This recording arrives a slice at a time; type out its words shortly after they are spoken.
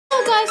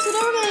guys, so now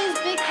we're going to use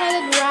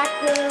Bigheaded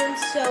Raccoon,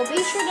 so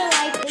be sure to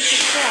like and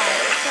subscribe.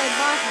 So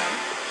bye him.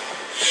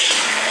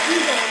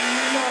 He's a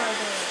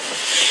murderer.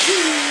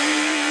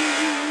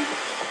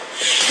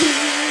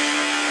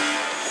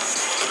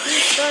 He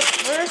starts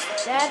first,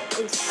 that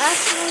is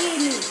actually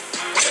me.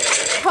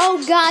 Oh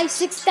guys,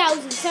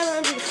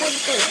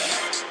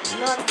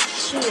 6,743. Not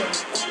shield.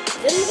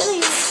 Then we're going to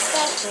use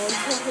special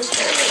until his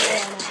shield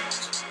ran out.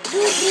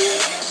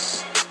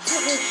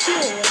 Until his shield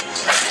ran out.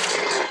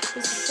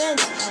 His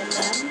defense on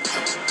them.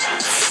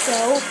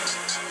 So,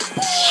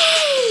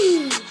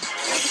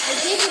 I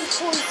gave him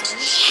poison.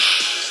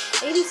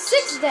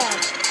 86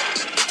 damage.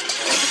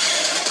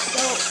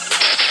 So,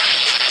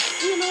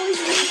 he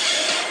annoys me.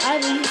 I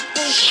will use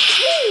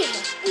poison.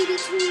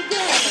 82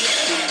 damage.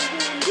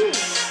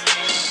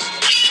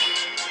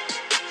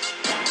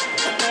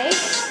 Okay.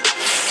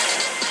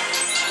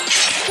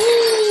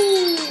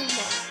 Boom!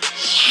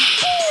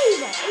 Boom!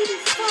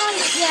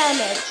 85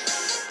 damage.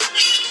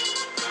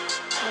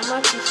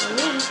 Lucky for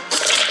me.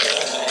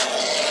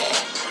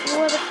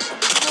 What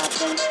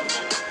happened?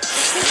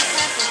 It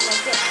happened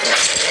like this.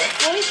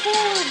 44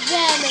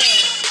 damage.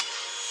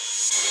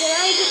 Can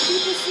I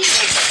defeat the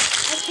secret?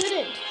 I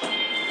couldn't.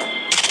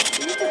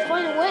 We need to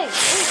find a way.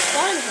 Oh,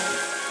 find him.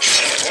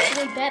 That's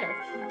way better.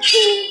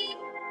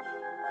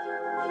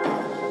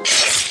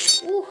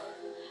 Ooh.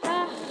 Ha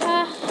ha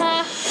ha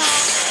ha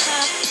ha.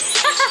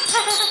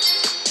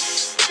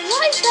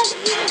 Why is that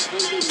even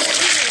thinking that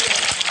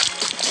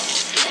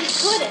he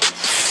couldn't?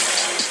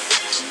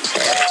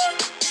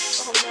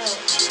 Oh no.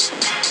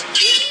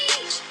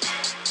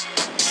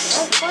 I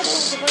thought it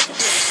was about to be a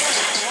fight,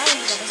 so I'm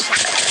gonna stop.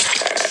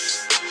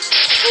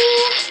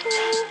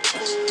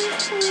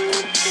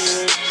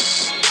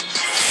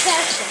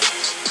 Special.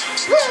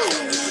 Boom!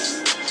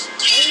 I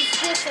use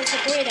this as a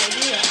great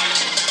idea.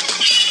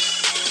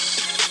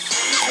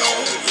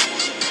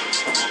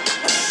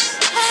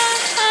 Ha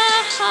ha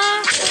ha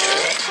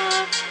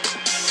ha.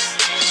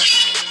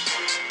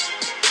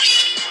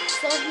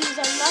 So he's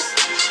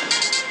unlucky.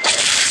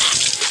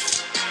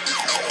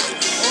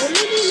 Or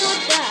maybe not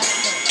that,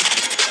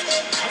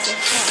 but as a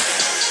fact.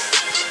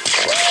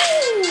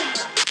 Boom!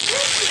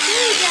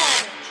 53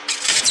 damage.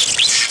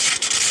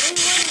 We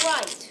went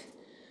right.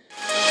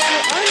 So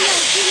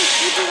unlike these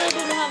people, I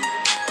didn't have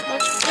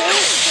much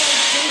force, so I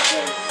gave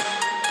him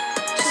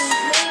to his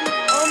name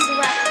Armed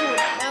Raccoon.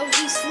 Now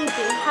he's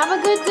sleeping. Have a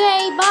good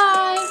day.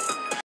 Bye.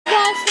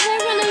 Guys, so we're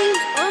gonna use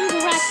Armed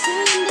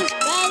Raccoon in this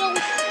battle.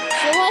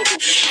 So like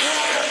and subscribe.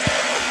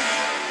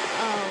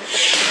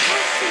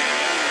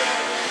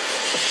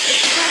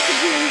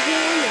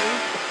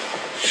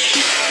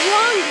 He's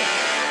stronger.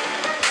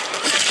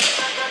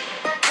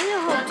 I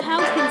know how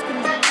Talcons can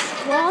be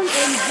strong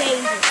and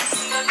dangerous.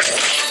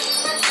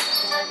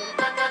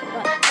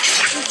 But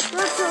he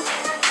starts off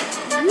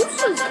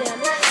useless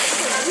damage.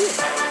 So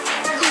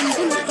I'm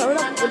gonna start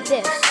off with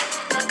this.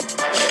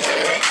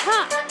 Ha!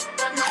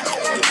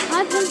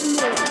 Cut his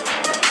move.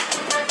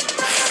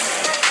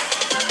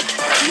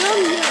 No.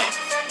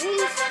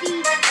 Tasty.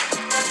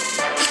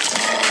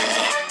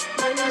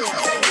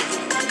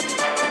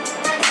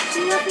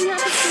 See, nothing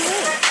happens to me.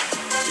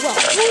 Well,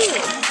 boom.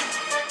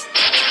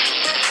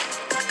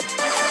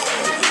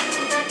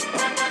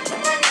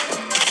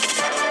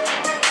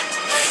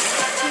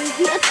 Here's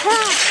the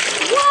attack.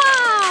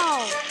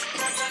 Wow!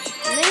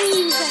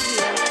 Names are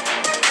here.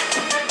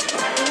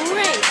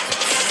 Great.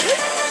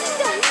 Where's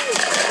the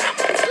here?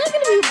 It's not going to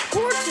be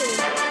important.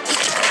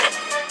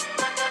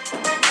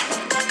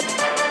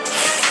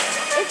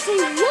 It's a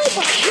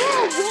robot. You're a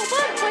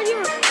robot, but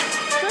you're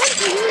trying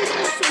to use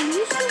some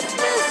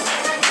uselessness.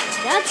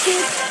 That's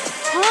it.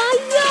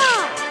 Hiya!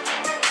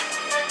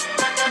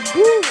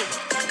 Boom!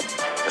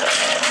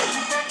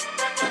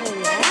 Oh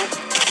yeah? I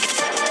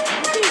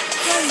think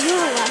try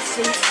your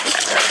lessons.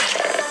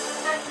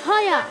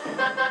 Hiya!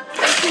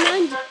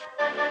 59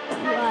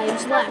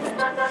 lives left.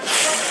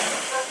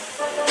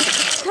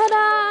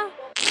 Ta-da!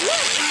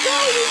 Let's go!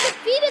 We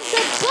defeated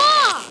the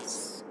boss!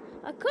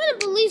 I couldn't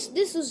believe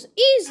this was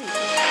easy.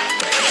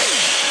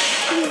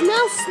 He's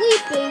now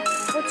sleeping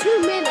for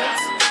 2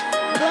 minutes.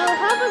 Well,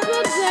 have a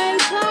good day.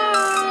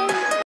 Bye.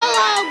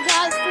 Hello,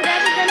 guys. Today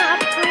we're gonna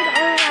upgrade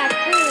our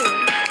raccoon.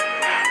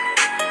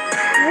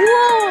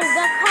 Whoa,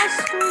 that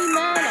costs 3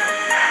 mana.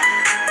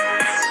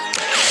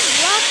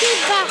 Rocket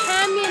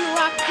Bahamian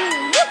Raccoon.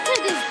 Look at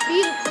this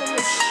beautiful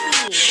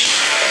machine.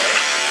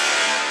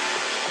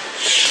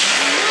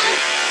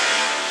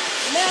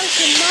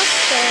 American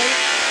Mustang.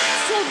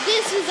 So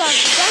this is our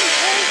dumb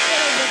version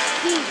of the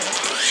Tiger.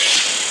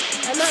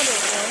 Another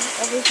one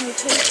of his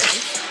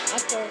mutations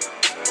after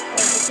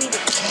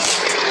defeated.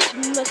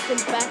 He must have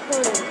been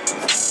backward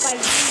and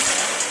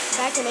spicy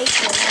back in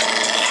April.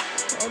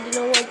 I don't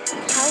know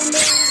how many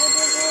it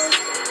was.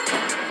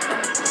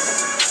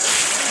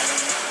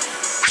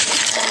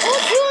 Oh,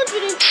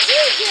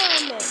 202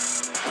 damage!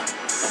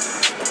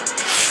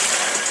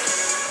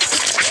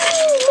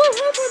 Oh,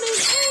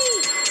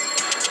 108!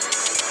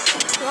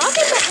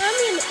 Rocket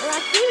Bahamian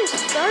Raccoon is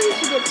starting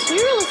to get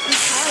seriously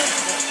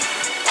powerful.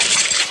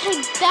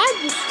 take that,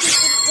 you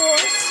stupid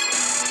horse.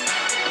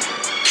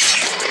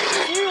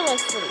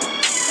 Seriously.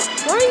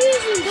 Why are you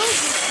using those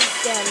stupid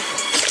damages?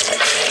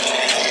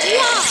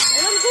 Yeah,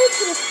 and I'm going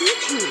to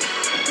defeat you.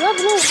 You have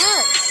low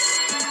health.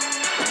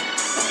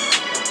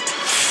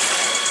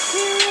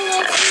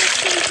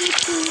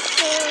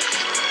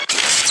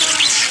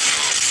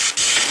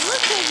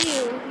 Look at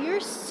you. You're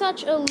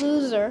such a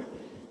loser.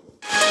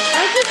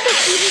 I just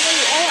defeated an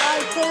AI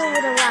player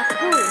with a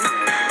raccoon.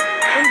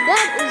 And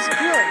that is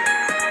good.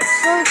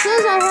 So it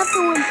says I have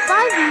to win 5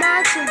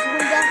 matches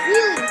with that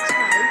healing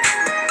type.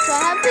 So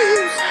I have to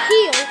use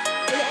heal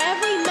in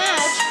every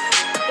match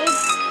if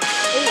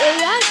an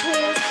AI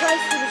player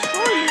tries to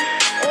destroy me,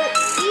 or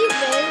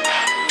even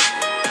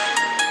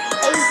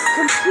a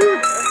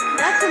computer.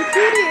 That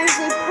computer is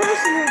a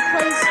person who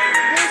plays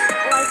this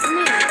like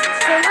me.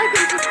 So like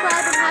and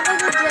subscribe and have a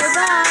good day.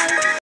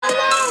 Bye.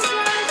 Hello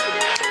guys,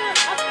 today we're gonna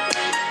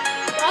upgrade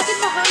Bandit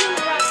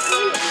Bahamian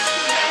Raccoon into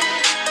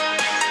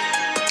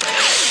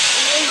Bandit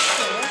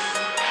Rinser.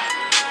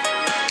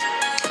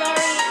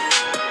 Sorry.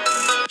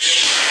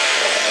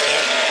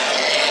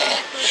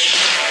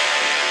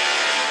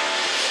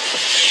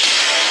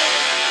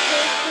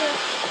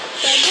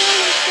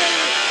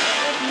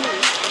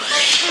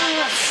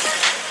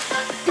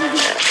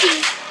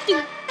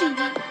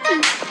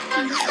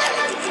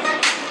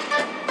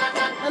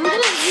 I'm gonna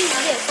use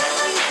this.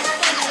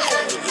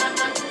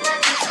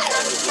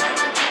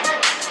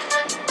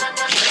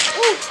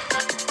 Oh!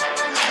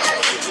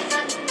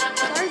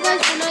 Sorry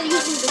guys for not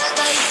using the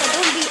stun, so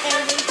don't be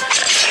angry.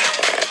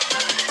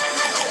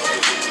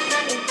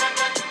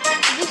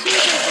 This one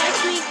can catch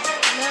me.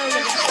 Now I'm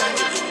gonna stun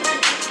him.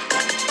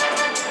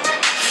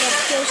 Let's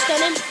still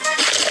stun him.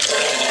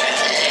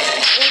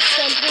 Let's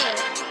stun her.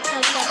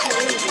 How's that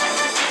for you?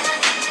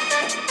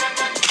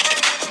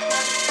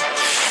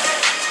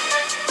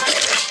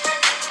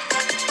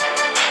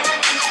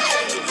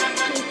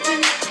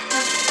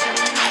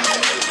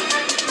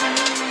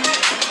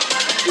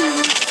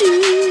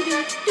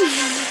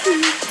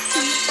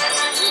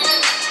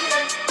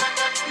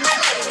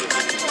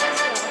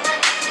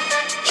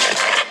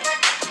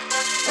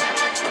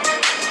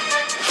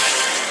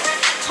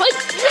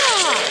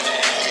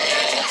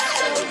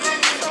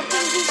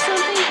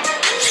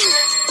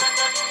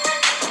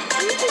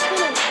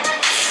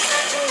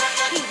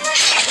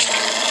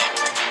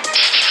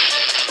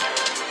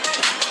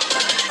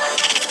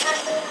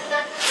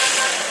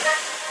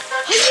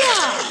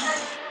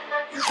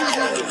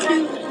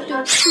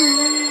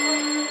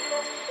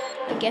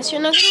 I guess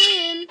you're not gonna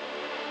win.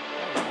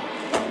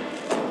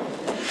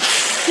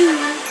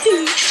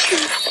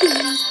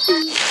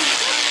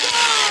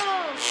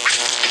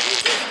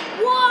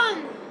 Won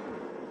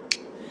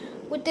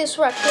with this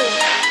raccoon,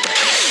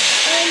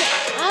 and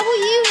I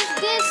will use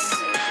this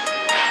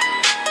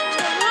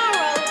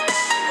tomorrow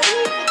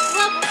only if it's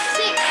level 6.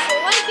 So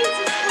like and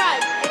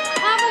subscribe, and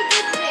have a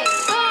good day.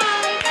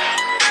 Bye.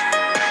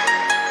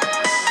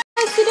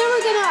 Today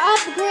we're gonna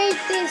upgrade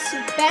this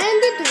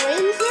Bandit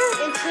Rinser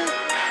into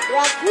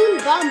Raccoon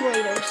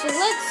Bombardier. So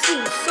let's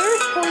see.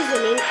 Surge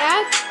poisoning.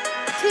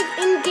 Active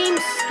in-game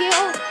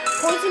skill.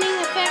 Poisoning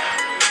effect.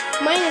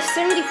 Minus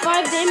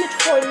 75 damage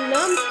for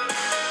numb.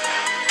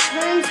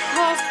 Turns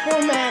cost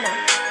 4 mana.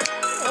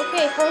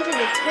 Okay,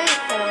 410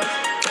 coins.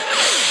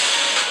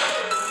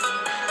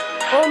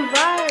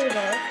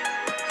 Bombardier.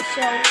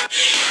 So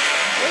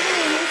we're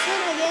gonna use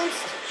him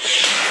against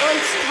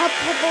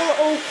Unstoppable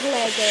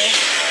Oaklegger.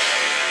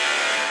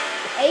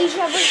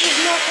 Asia versus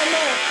North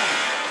America.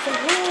 So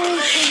who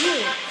wins for you?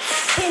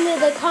 Pin in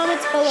the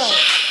comments below.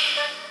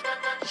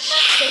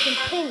 So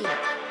continue.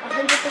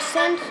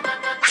 100%.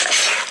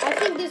 I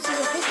think this is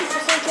a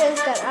 50%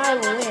 chance that I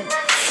will win.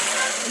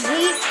 And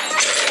he,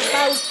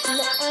 about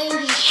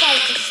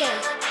 95%.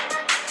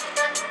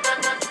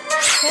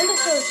 Panda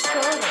so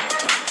strong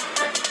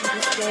in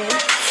this game.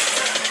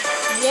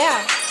 Yeah.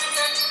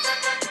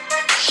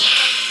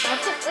 I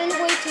have to find a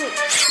way to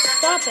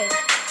stop it.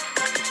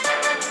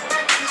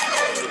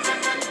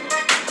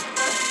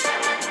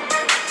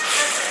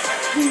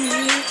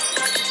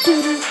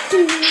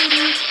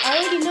 I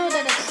already know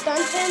that I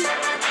stunned him.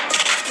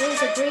 It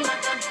was a great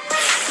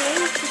thing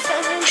to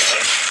stun him.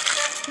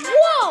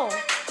 Whoa!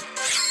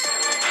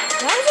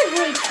 That was a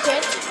great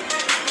hit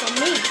for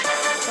me,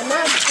 but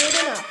not good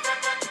enough.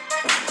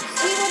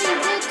 See what he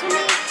did to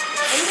me?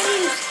 I'm gonna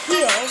use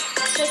heal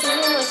so I can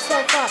heal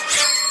myself up.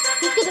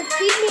 He could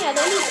defeat me at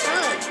any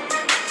time.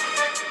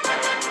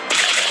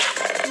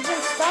 He's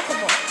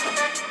unstoppable.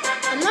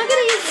 I'm not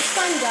gonna use the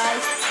stun,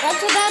 guys. That's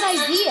a bad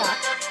idea.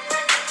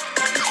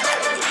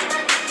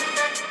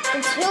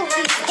 Until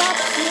he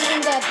stops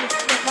using that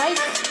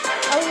device,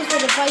 I'll use the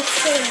device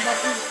same, but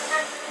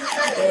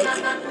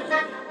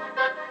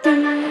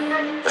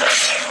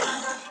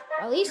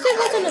at least it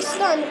wasn't a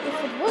stun.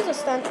 If it was a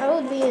stun, I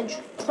would be in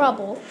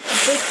trouble, a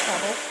big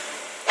trouble.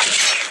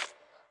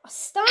 A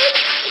stun?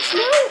 It's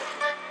no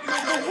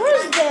the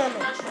worst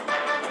damage.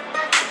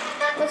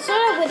 Let's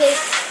start out with a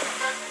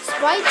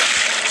spike.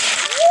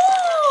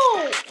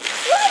 Whoa!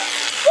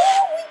 Let's go!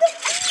 We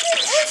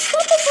defeated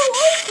Unstoppable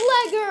oak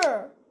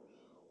legger.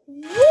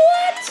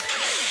 What?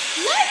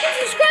 Like and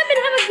subscribe and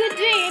have a good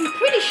day. And